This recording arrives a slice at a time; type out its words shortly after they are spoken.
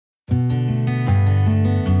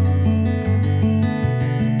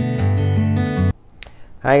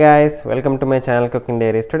Hi guys, welcome to my channel Cooking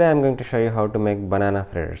Diaries. Today I am going to show you how to make banana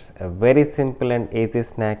fritters, a very simple and easy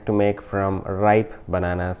snack to make from ripe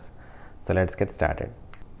bananas. So let's get started.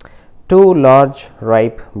 2 large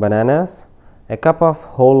ripe bananas, a cup of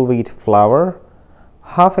whole wheat flour,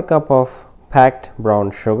 half a cup of packed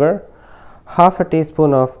brown sugar, half a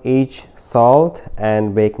teaspoon of each salt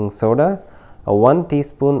and baking soda, 1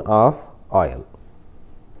 teaspoon of oil.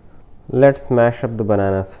 Let's mash up the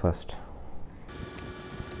bananas first.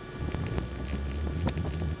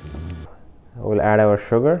 We'll add our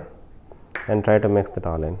sugar and try to mix it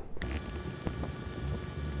all in.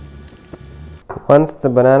 Once the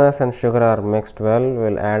bananas and sugar are mixed well,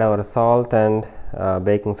 we'll add our salt and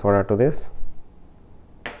baking soda to this.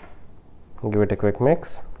 Give it a quick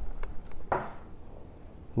mix.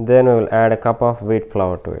 Then we will add a cup of wheat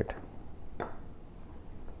flour to it.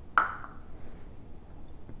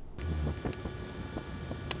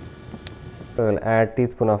 We will add a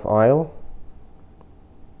teaspoon of oil.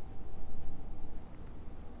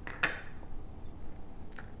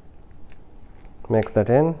 Mix that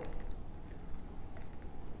in.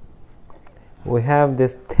 We have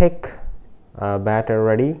this thick batter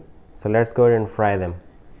ready, so let's go ahead and fry them.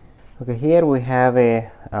 Okay, here we have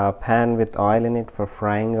a pan with oil in it for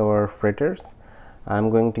frying our fritters. I'm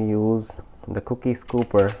going to use the cookie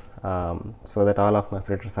scooper so that all of my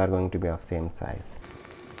fritters are going to be of same size.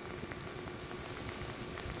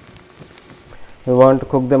 We want to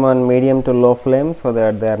cook them on medium to low flame so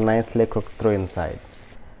that they are nicely cooked through inside.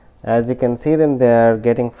 As you can see them, they are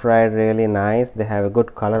getting fried really nice. They have a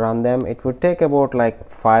good color on them. It would take about like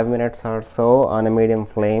 5 minutes or so on a medium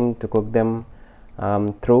flame to cook them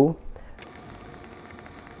through.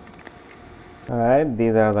 Alright,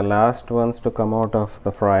 these are the last ones to come out of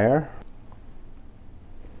the fryer.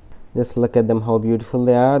 Just look at them, how beautiful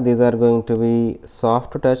they are. These are going to be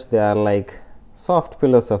soft to touch. They are like soft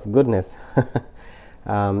pillows of goodness. These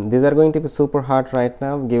are going to be super hot right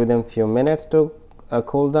now. Give them few minutes to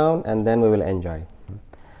cool down and then we will enjoy.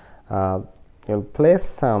 You'll place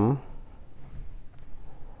some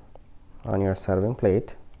on your serving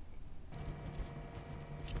plate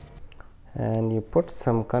and you put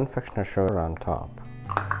some confectioner sugar on top.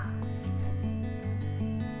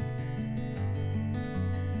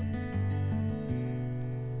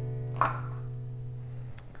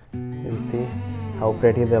 You see how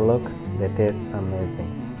pretty they look? They taste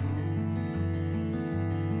amazing.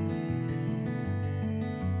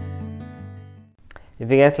 If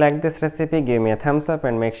you guys like this recipe, give me a thumbs up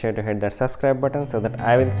and make sure to hit that subscribe button so that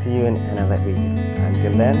I will see you in another video.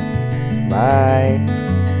 Until then,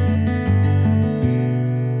 bye.